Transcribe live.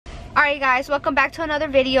Alright guys, welcome back to another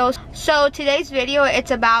video. So today's video, it's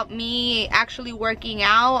about me actually working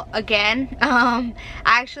out again. I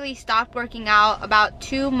actually stopped working out about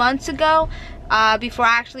 2 months ago before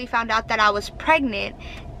I actually found out that I was pregnant.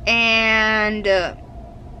 And I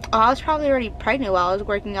was probably already pregnant while I was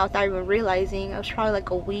working out without even realizing. I was probably like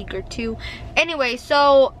a week or two. Anyway,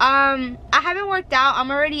 so I haven't worked out. I'm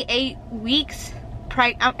already 8 weeks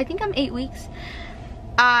I think I'm 8 weeks.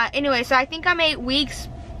 Anyway, so I think I'm 8 weeks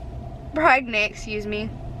pregnant, excuse me.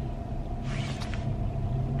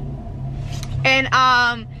 And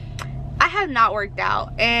I have not worked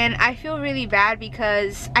out, and I feel really bad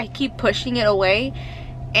because I keep pushing it away,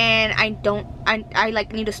 and I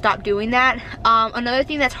like need to stop doing that. Another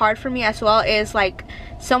thing that's hard for me as well is like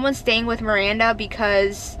someone staying with Miranda,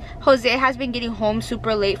 because Jose has been getting home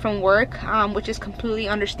super late from work, which is completely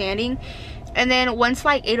understanding. And then once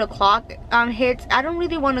like 8 o'clock hits, I don't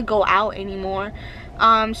really want to go out anymore.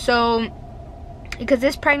 So because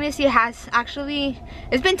this pregnancy has actually,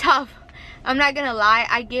 it's been tough, I'm not gonna lie.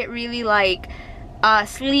 I get really like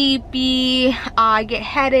sleepy, I get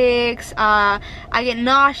headaches, I get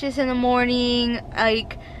nauseous in the morning.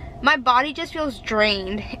 Like my body just feels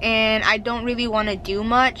drained, and I don't really want to do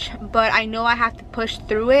much, but I know I have to push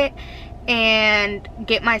through it and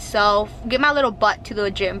get my little butt to the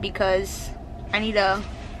gym, because I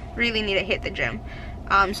really need to hit the gym.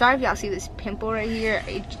 Sorry if y'all see this pimple right here.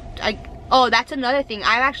 Oh, that's another thing.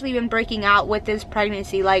 I've actually been breaking out with this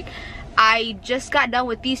pregnancy. Like, I just got done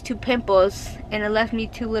with these 2 pimples, and it left me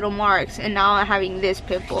 2 little marks, and now I'm having this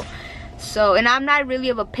pimple. So, and I'm not really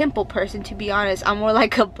of a pimple person, to be honest. I'm more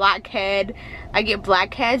like a blackhead. I get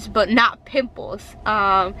blackheads, but not pimples.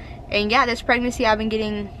 And yeah, this pregnancy I've been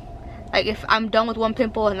getting, like, if I'm done with one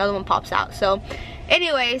pimple, another one pops out. So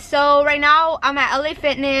anyway, so right now I'm at LA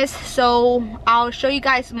Fitness, so I'll show you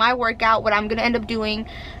guys my workout, what I'm gonna end up doing.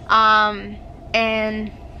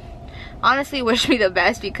 And honestly, wish me the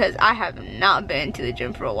best, because I have not been to the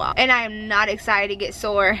gym for a while, and I am not excited to get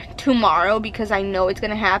sore tomorrow, because I know it's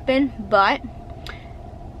gonna happen. But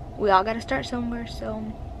we all gotta start somewhere, so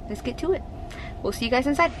let's get to it. We'll see you guys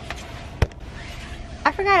inside.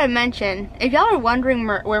 I forgot to mention, if y'all are wondering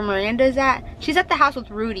where Miranda is at, she's at the house with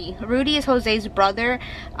Rudy. Rudy is Jose's brother.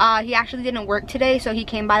 He actually didn't work today, so he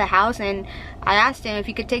came by the house, and I asked him if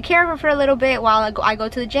he could take care of her for a little bit while I go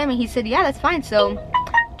to the gym, and he said, yeah, that's fine. So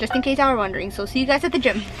just in case y'all were wondering, so see you guys at the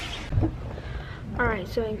gym. Alright,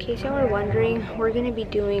 so in case y'all were wondering, we're going to be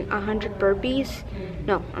doing 100 burpees.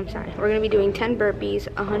 No, I'm sorry. We're going to be doing 10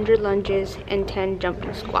 burpees, 100 lunges, and 10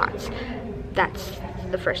 jumping squats. That's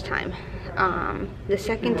the first time. The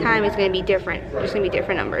second time is going to be different. There's going to be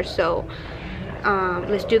different numbers. So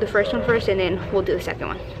let's do the first one first, and then we'll do the second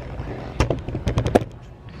one.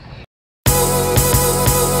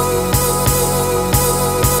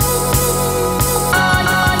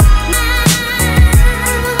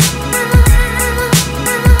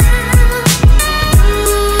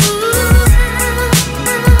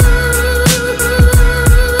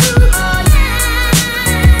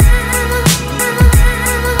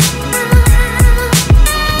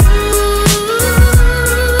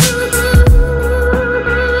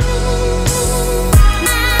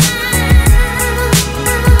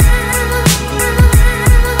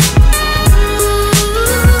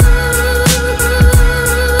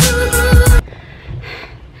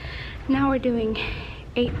 Now we're doing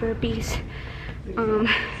 8 burpees,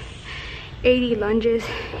 80 lunges,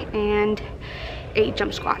 and 8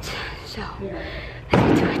 jump squats. So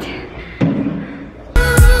let's get to it.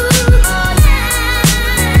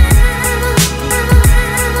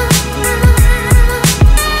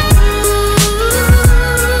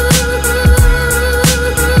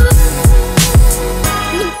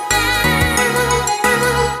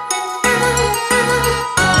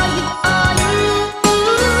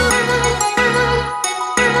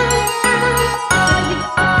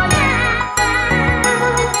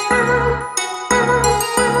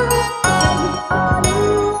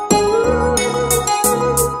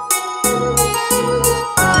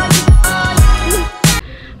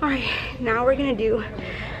 Now we're gonna do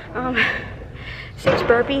 6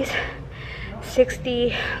 burpees,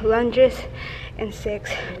 60 lunges, and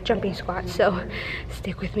 6 jumping squats. So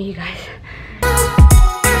stick with me, you guys.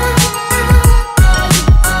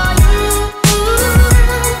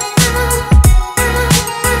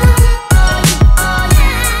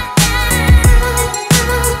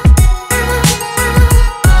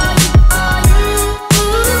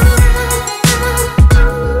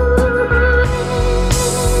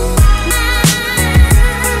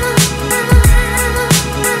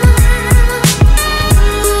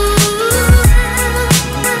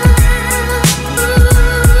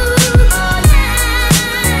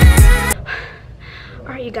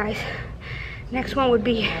 guys, next one would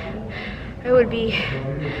be, it would be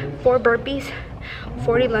 4 burpees,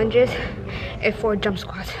 40 lunges, and 4 jump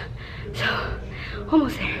squats. So,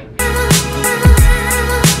 almost there.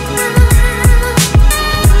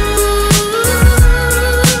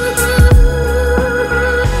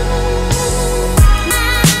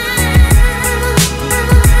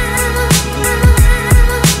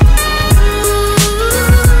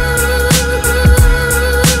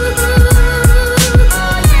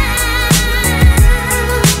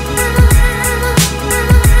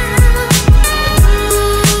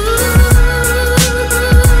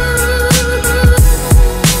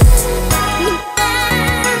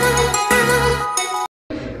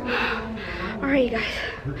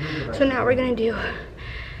 So now we're gonna do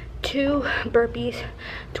 2 burpees,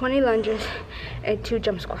 20 lunges, and 2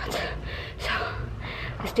 jump squats. So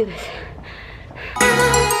let's do this.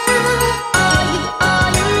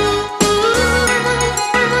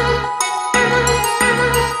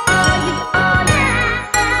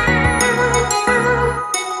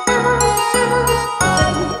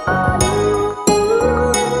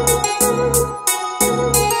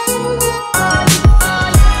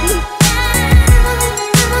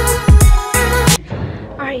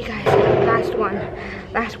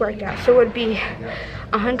 Last workout, so it would be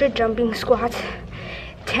 100 jumping squats,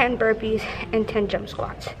 10 burpees, and 10 jump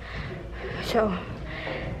squats. So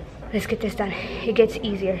let's get this done. It gets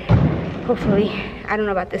easier, hopefully. I don't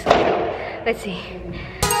know about this one. Let's see.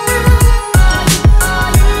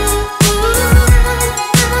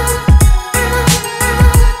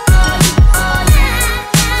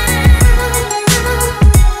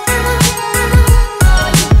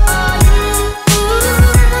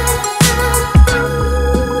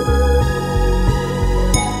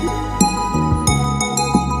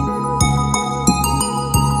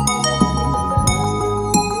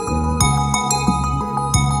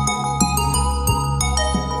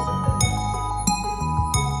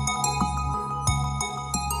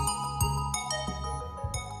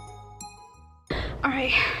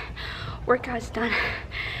 Alright, workout's done.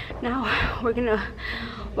 Now we're gonna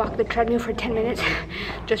walk the treadmill for 10 minutes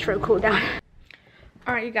just for a cool down.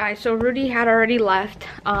 Alright, you guys, so Rudy had already left.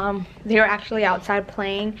 They were actually outside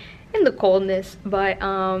playing in the coldness, but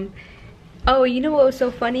oh, you know what was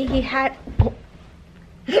so funny? He had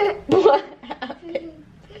what happened?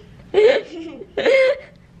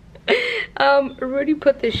 Rudy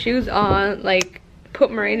put the shoes on, like put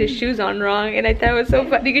Miranda's shoes on wrong, and I thought it was so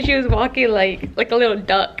funny because she was walking like a little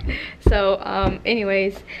duck. So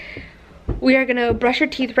anyways, we are gonna brush her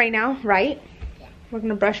teeth right now, right? Yeah. We're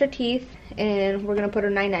gonna brush her teeth, and we're gonna put her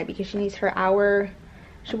night-night because she needs her hour.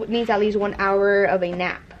 She needs at least 1 hour of a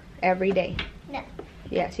nap every day. No.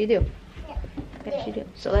 Yes, you do. Yeah. Yes, you do.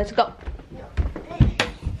 So let's go. No.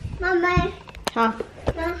 Mama. Huh?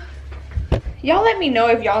 No. Y'all let me know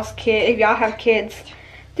if y'all have kids.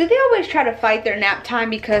 Do they always try to fight their nap time?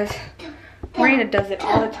 Because Miranda does it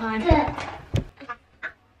all the time.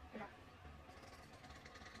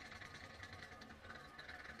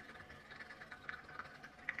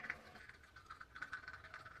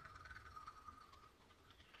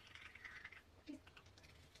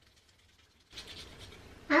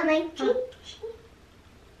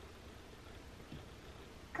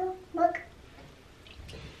 Go look.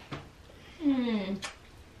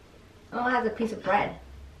 Oh, it has a piece of bread.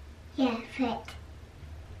 Yeah, bread.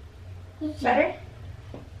 Better?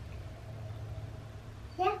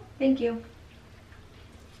 Yeah. Thank you.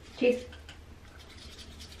 Cheese.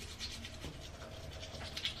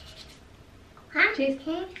 Huh? Cheese.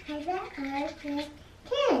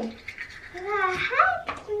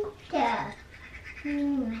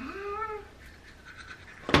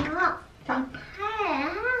 Tongue.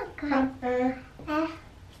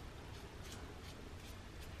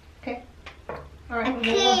 Okay. Alright.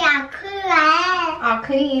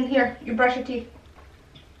 Clean. Here, you brush your teeth.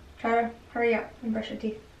 Try to hurry up and brush your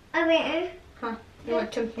teeth. Okay. Huh? You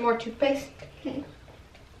want more toothpaste? Here.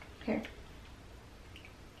 There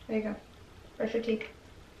you go. Brush your teeth.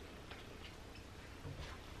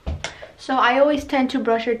 So I always tend to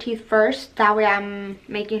brush her teeth first. That way I'm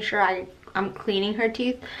making sure I'm cleaning her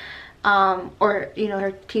teeth. Or, you know,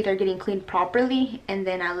 her teeth are getting cleaned properly. And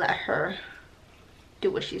then I let her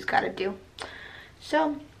do what she's got to do.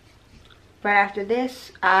 So, right after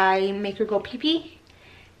this, I make her go pee-pee.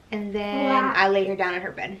 And then I lay her down in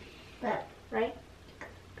her bed. Right?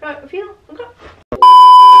 Go, feel, go.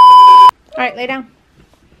 Alright, lay down.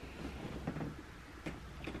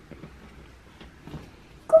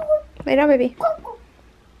 Lay down, baby.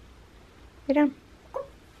 Lay down.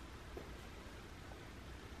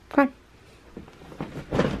 Come on.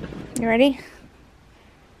 You ready?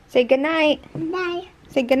 Say goodnight. Bye.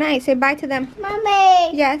 Say goodnight. Say bye to them.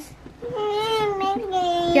 Mommy. Yes.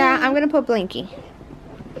 Yeah, I'm gonna put Blinky.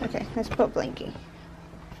 Okay, let's put Blinky.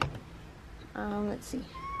 Let's see.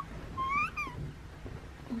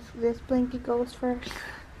 This Blinky goes first.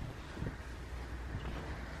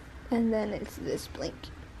 And then it's this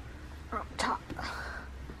Blinky on top.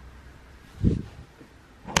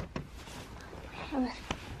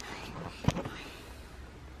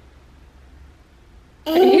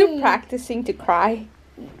 Are you practicing to cry?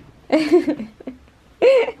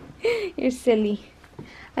 You're silly.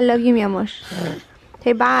 I love you, mi amor.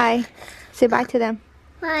 Say bye. Say bye to them.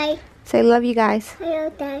 Bye. Say love you guys. Hello,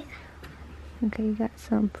 Dad. Okay, you got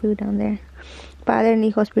some food down there. Padre, el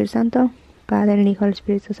Hijo, Espíritu Santo. Padre, el Hijo, el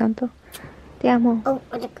Espíritu Santo. Te amo. Oh,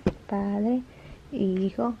 Padre,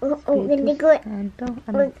 Hijo, really Espíritu good. Santo.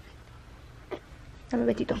 Amén. Dame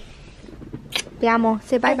besito. Te amo.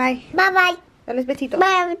 Say bye bye. Bye bye. Dale besitos.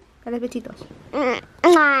 Bye. Dale besitos. Say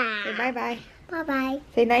bye bye. Bye bye.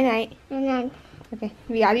 Say night night. And then. Okay.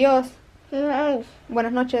 Y adiós.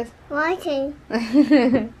 Buenas noches. Watching.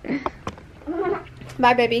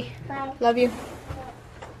 Bye, baby. Bye. Love you.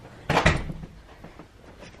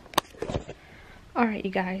 Alright,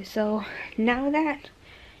 you guys. So, now that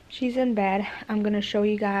she's in bed, I'm going to show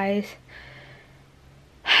you guys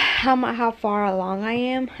how far along I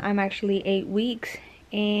am. I'm actually 8 weeks.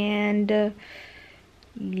 And,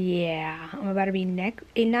 yeah. I'm about to be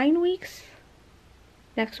 9 weeks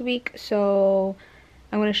next week. So,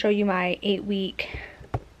 I'm going to show you my 8-week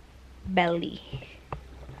belly.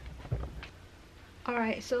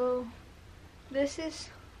 Alright, so this is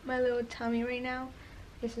my little tummy right now.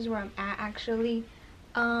 This is where I'm at actually.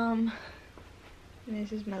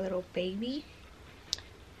 This is my little baby.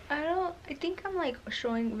 I think I'm like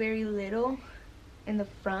showing very little in the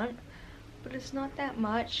front, but it's not that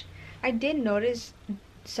much. I did notice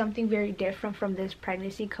something very different from this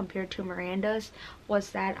pregnancy compared to Miranda's,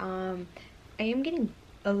 was that I am getting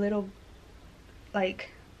a little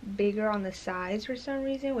like bigger on the sides for some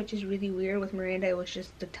reason, which is really weird. With Miranda it was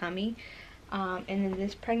just the tummy, and then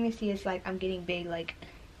this pregnancy is like I'm getting big like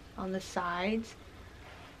on the sides,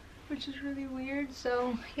 which is really weird.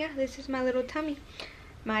 So yeah, this is my little tummy,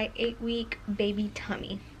 my 8-week baby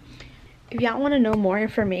tummy. If y'all want to know more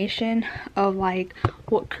information of like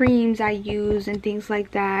what creams I use and things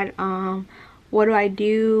like that, what do I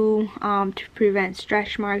do to prevent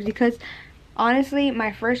stretch marks, because honestly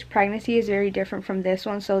my first pregnancy is very different from this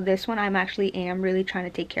one. So this one I'm actually really trying to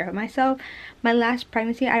take care of myself. My last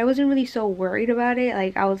pregnancy I wasn't really so worried about it.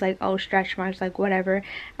 Like I was like, oh, stretch marks, like whatever.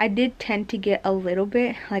 I did tend to get a little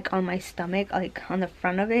bit like on my stomach, like on the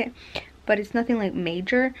front of it, but it's nothing like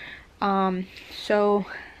major. So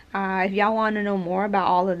if y'all want to know more about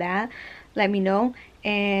all of that, let me know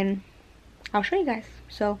and I'll show you guys.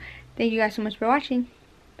 So thank you guys so much for watching.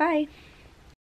 Bye.